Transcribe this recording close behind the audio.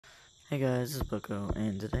Hey guys, this is BoCo,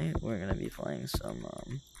 and today we're gonna be playing some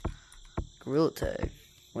Gorilla Tag,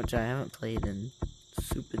 which I haven't played in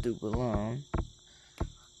super duper long.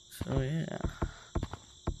 So yeah,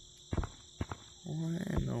 what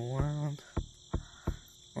in the world?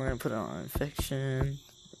 We're gonna put it on infection.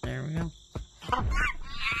 There we go.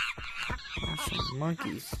 There's some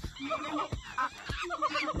monkeys,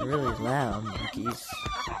 really loud monkeys.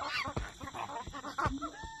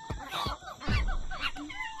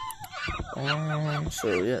 So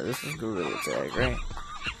yeah, this is Gorilla Tag, right?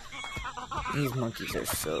 These monkeys are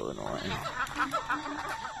so annoying.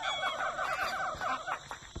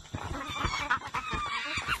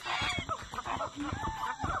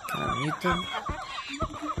 Can I mute them?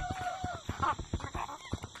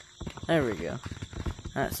 There we go.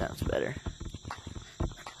 That sounds better.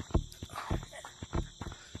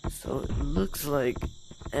 So it looks like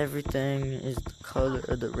everything is the color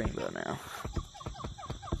of the rainbow now.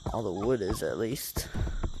 All the wood is, at least.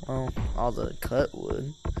 Well, all the cut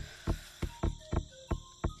wood.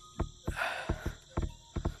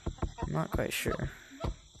 I'm not quite sure.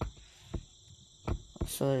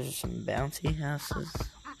 So there's some bouncy houses.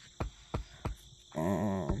 I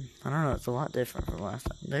don't know, it's a lot different from last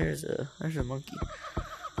time. There's a monkey.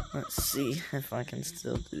 Let's see if I can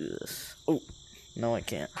still do this. Oh, no I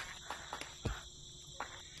can't.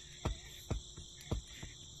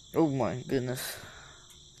 Oh my goodness.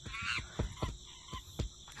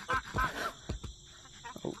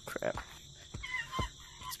 Oh crap.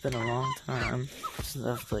 It's been a long time since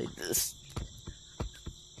I've played this.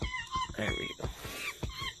 There we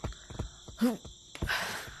go.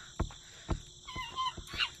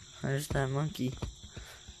 There's that monkey.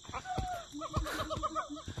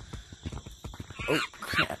 Oh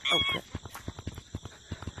crap, oh crap.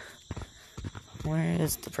 Where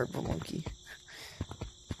is the purple monkey?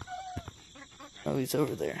 Oh, he's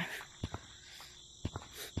over there.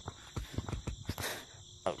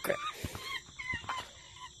 Oh crap.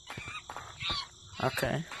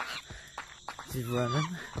 Okay. He's running.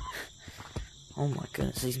 Oh my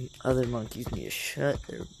goodness, these other monkeys need to shut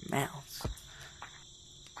their mouths.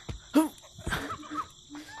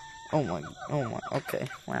 Oh my, okay,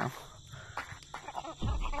 wow.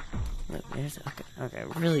 Look, there's, okay,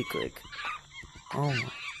 really quick. Oh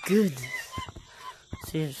my goodness.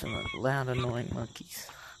 See, here's some loud, annoying monkeys.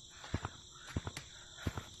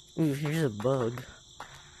 Ooh, here's a bug.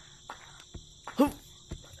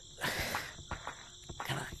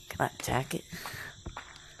 Can I attack it?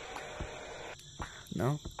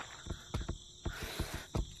 No?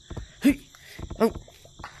 Hey! Oh!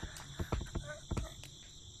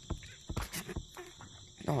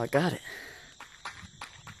 Oh, I got it.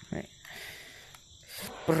 Right.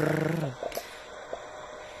 Brrr.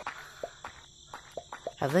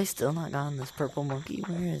 Have they still not gotten this purple monkey?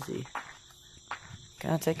 Where is he?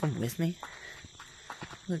 Can I take him with me?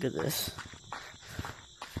 Look at this.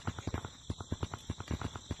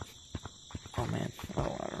 Oh man.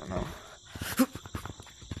 Oh, I don't know.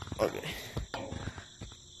 Okay.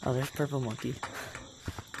 Oh, there's purple monkey.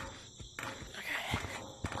 Okay.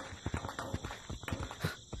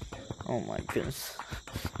 Oh my goodness.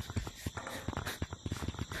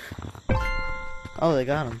 Oh, they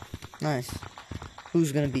got him. Nice.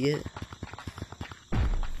 Who's gonna be it?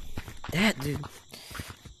 That dude.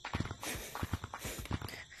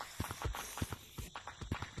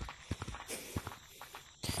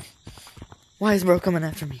 Why is bro coming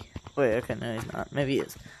after me? Wait, okay, no he's not. Maybe he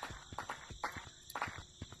is.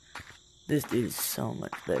 This dude is so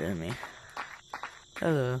much better than me.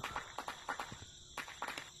 Hello.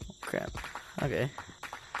 Oh, crap. Okay.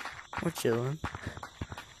 We're chilling.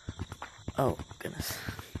 Oh, goodness.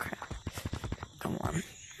 Crap. Come on.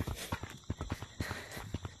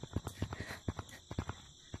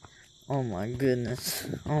 Oh my goodness.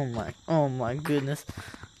 Oh my goodness.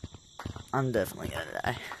 I'm definitely gonna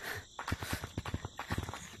die.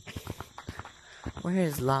 Where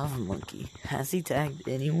is Lava Monkey? Has he tagged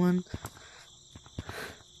anyone?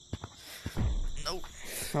 Nope.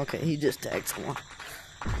 Okay, he just tagged someone.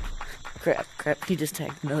 Crap, he just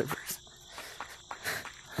tagged another person.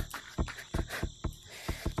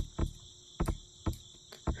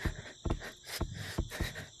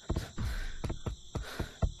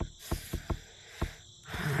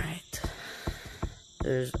 Alright.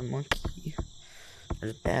 There's a monkey.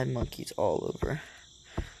 There's bad monkeys all over.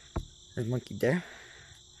 There's a monkey there.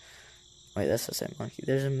 Wait, that's the same monkey.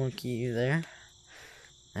 There's a monkey there.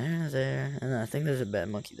 There. And I think there's a bad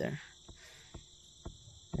monkey there.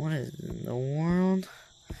 What is in the world?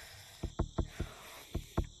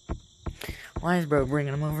 Why is bro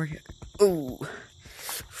bringing him over here? Ooh.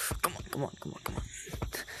 Come on.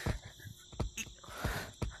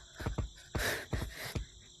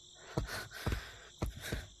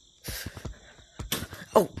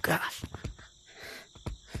 Oh gosh.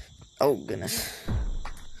 Oh goodness.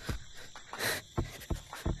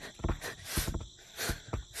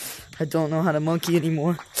 I don't know how to monkey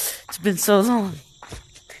anymore. It's been so long.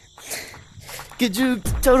 Get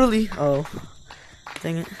juked, totally. Oh,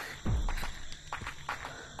 dang it.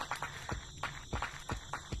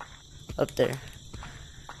 Up there.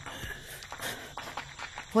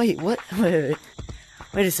 Wait, what? Wait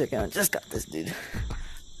a second. I just got this, dude.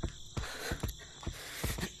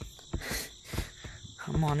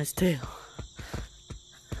 I'm on his tail.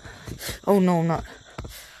 Oh no, I'm not.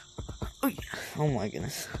 Oh my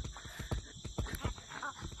goodness.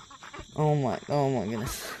 Oh my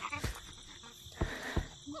goodness.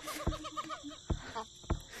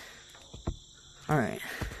 Alright.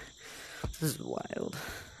 This is wild.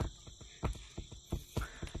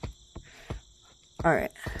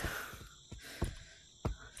 Alright.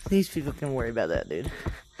 These people can worry about that, dude.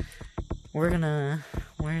 We're gonna...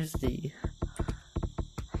 Where's the...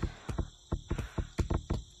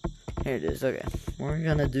 Here it is, okay. We're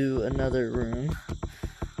gonna do another room.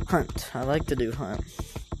 Hunt. I like to do hunt.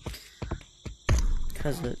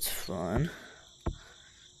 Because it's fun.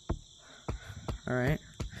 Alright.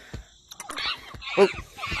 Oh!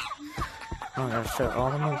 I gotta start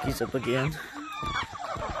all the monkeys up again.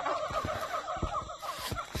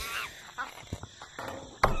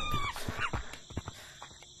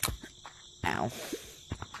 Ow.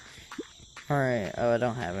 Alright, oh, I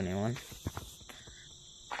don't have anyone.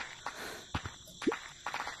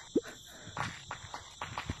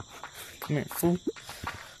 Come here, fool.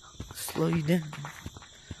 Slow you down.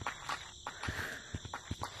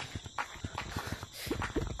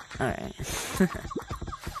 Alright.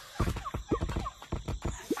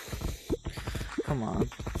 Come on.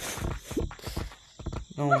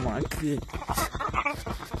 Oh my goodness.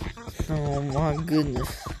 Oh my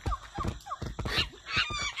goodness.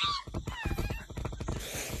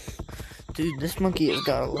 Dude, this monkey has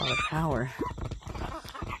got a lot of power.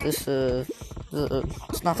 This,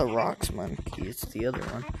 it's not the rocks monkey, it's the other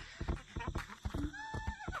one.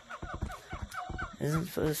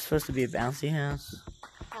 Isn't this supposed to be a bouncy house?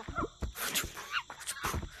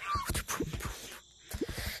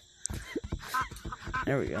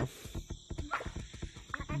 There we go.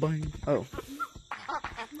 Boing. Oh.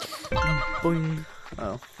 Boing.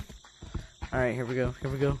 Oh. Alright, here we go. Here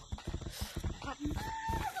we go.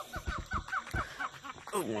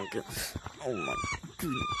 Oh my goodness. Oh my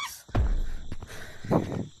goodness.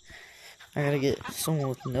 I gotta get someone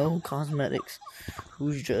with no cosmetics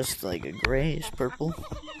who's just like a grayish purple.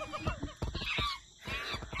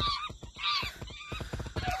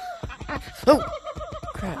 Oh!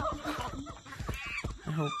 Crap.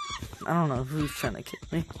 I don't know who's trying to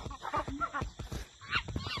kick me.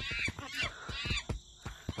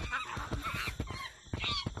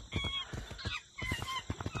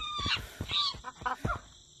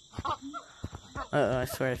 Uh-oh, I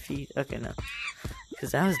swear I feed. Okay, no.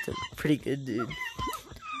 Because that was the pretty good dude.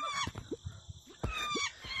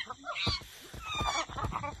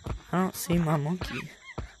 I don't see my monkey.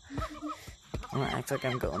 I'm gonna act like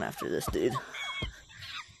I'm going after this dude.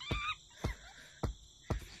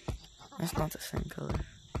 That's not the same color.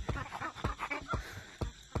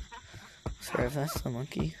 Sorry if that's the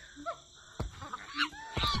monkey.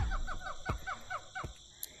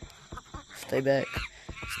 Stay back.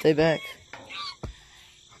 Stay back.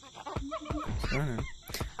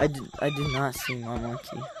 I do not see my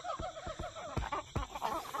monkey.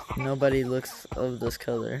 Nobody looks of this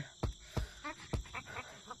color.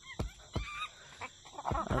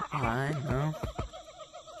 Up high? No.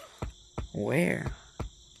 Where?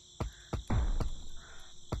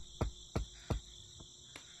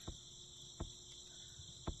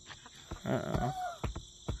 Uh-oh.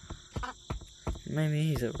 Maybe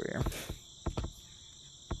he's over here.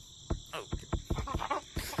 Oh.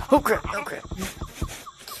 Oh crap, oh crap.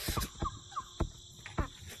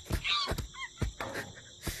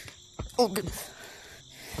 Oh goodness.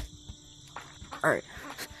 Alright.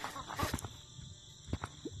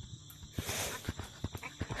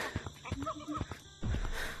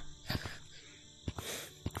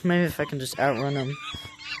 Maybe if I can just outrun him.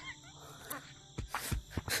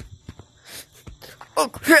 Oh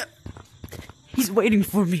crap! He's waiting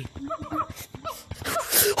for me.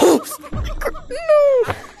 Oh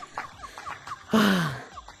no!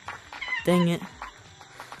 Dang it.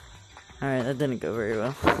 Alright, that didn't go very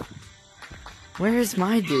well. Where's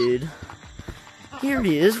my dude? Here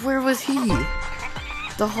he is. Where was he?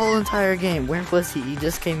 The whole entire game. Where was he? He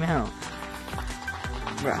just came out.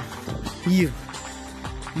 Bruh. You.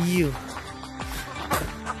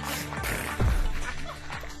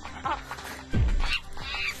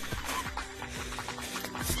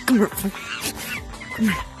 Come here. Come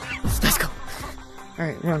here. Let's go.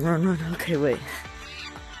 Alright, run. Okay, wait.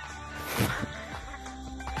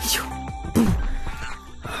 Boom.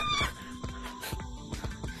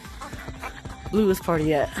 Bluest party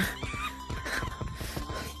yet.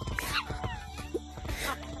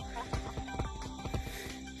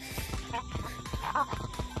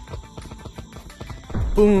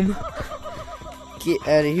 Boom. Get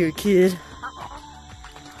out of here, kid.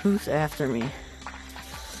 Who's after me?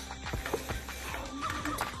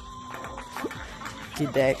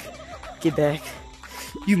 Get back. Get back.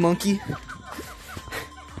 You monkey.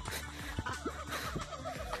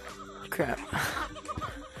 Crap.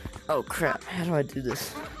 Oh crap. How do I do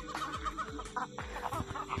this?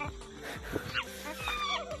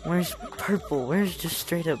 Where's purple? Where's just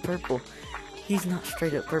straight up purple? He's not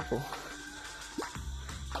straight up purple.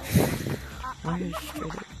 Where's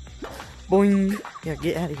straight up? Boing. Yeah,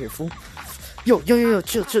 get out of here, fool. Yo,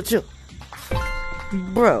 chill.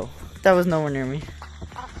 Bro, that was nowhere near me.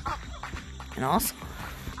 And also,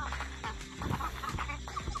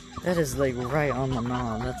 that is like right on the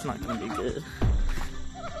knob. That's not gonna be good.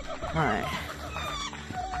 Alright.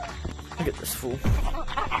 Look at this fool.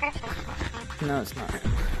 No, it's not.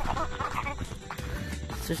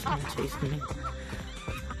 It's just gonna chase me.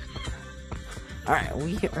 Alright,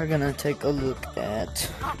 we are gonna take a look at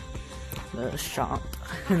the shop,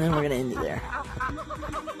 and then we're gonna end it there.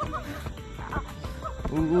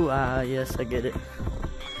 Ooh, yes, I get it.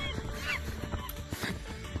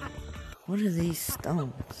 What are these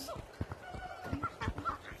stones?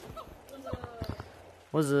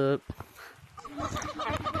 What's up?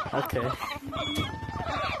 Okay.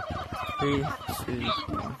 3, 2,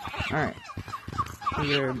 1. Alright.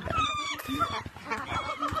 We're back.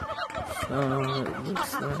 So, it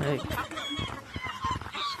looks like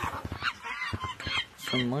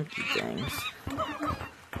some monkey things.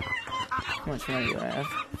 How much money do I have?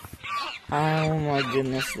 Oh my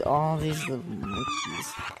goodness, all these little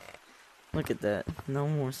monkeys. Look at that. No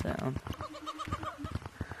more sound.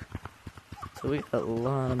 So we got a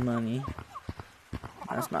lot of money.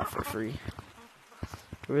 That's not for free.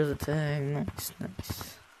 Gorilla tag. Nice.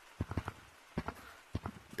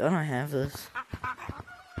 Don't I have this?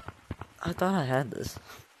 I thought I had this.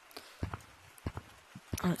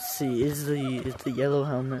 Let's see. Is the yellow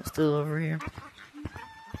helmet still over here?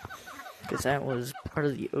 Because that was part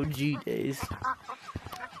of the OG days.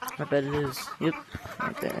 I bet it is. Yep.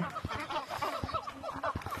 Right there.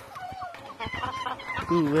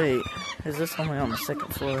 Ooh, wait. Is this only on the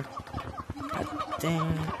second floor? I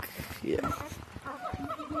think, yeah.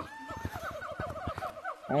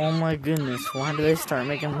 Oh my goodness, why do they start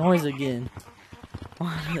making noise again?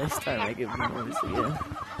 Why do they start making noise again?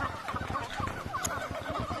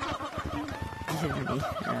 Get me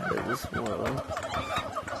out of this world.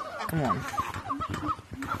 Come on.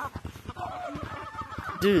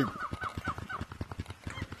 Dude.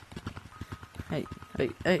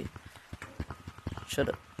 Hey. Shut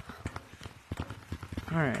up.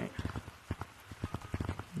 Alright.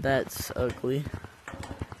 That's ugly.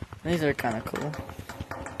 These are kind of cool.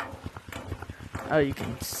 Oh, you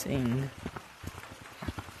can sing.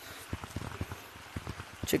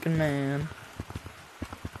 Chicken Man.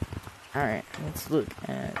 Alright, let's look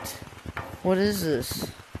at... What is this?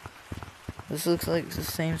 This looks like the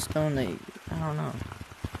same stone that... I don't know.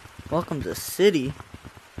 Welcome to City?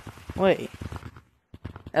 Wait.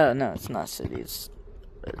 Oh, no, it's not City. It's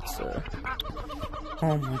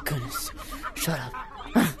Oh my goodness. Shut up.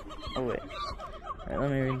 Oh, wait. Alright, let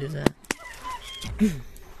me redo that.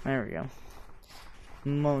 There we go.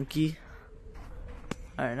 Monkey.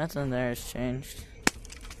 Alright, nothing there has changed.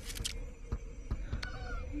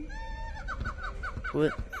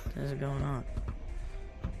 What is going on?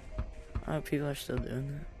 Oh, people are still doing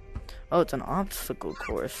that. Oh, it's an obstacle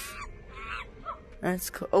course. That's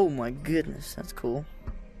cool. Oh my goodness, that's cool.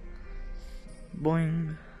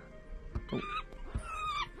 Boing. Oh,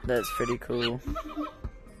 that's pretty cool.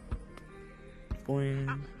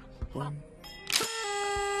 Boing. Boing.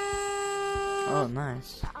 Oh,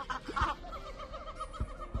 nice.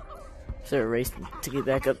 Is there a race to get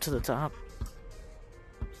back up to the top?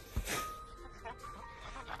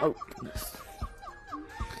 Oh, goodness.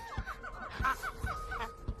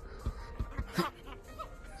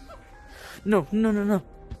 No.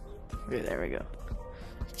 Okay, there we go.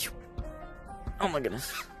 Oh my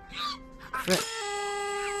goodness. This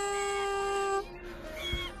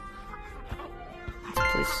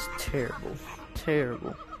place is terrible.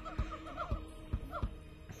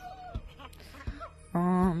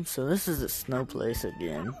 So this is the snow place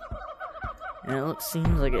again. And it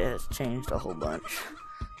seems like it has changed a whole bunch.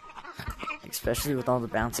 Especially with all the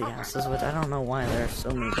bouncy houses, which I don't know why there are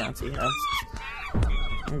so many bouncy houses.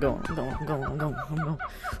 I'm going.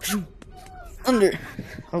 Under.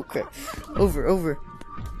 Okay. Over.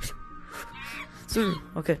 Through.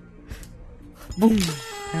 Okay. Boom. There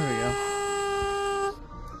we go.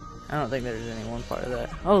 I don't think there's any one part of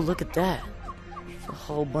that. Oh, look at that. There's a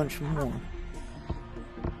whole bunch more.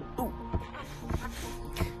 Ooh.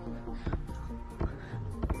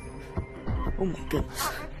 Oh my goodness.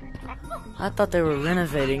 I thought they were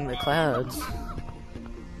renovating the clouds.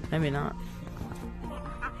 Maybe not.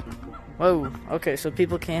 Whoa. Okay, so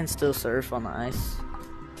people can still surf on the ice.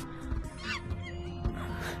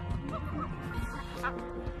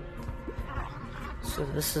 So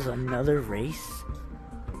this is another race?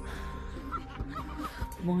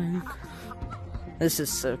 One. This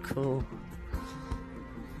is so cool.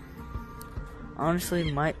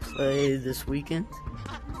 Honestly, might play this weekend.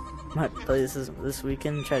 Might play this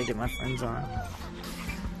weekend and try to get my friends on.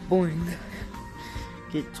 Boing.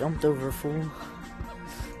 Get jumped over full.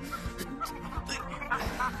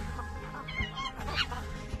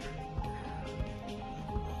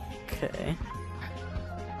 Okay.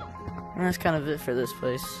 And that's kind of it for this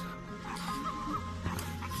place.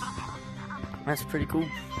 That's pretty cool.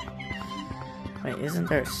 Wait, isn't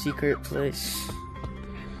there a secret place?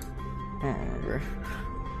 I don't remember.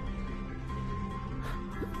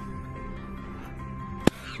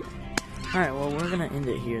 Alright, well, we're gonna end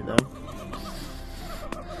it here, though.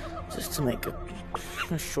 Just to make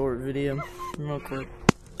a short video. Real quick.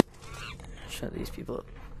 Shut these people up.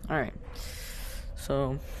 Alright.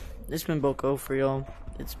 So, it's been BoCo for y'all.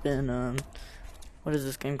 It's been, what is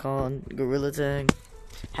this game called? Gorilla Tag.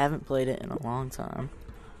 Haven't played it in a long time.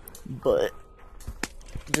 But,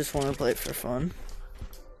 just want to play it for fun.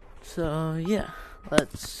 So, yeah.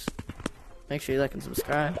 Let's make sure you like and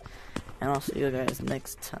subscribe. And I'll see you guys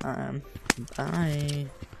next time. Bye.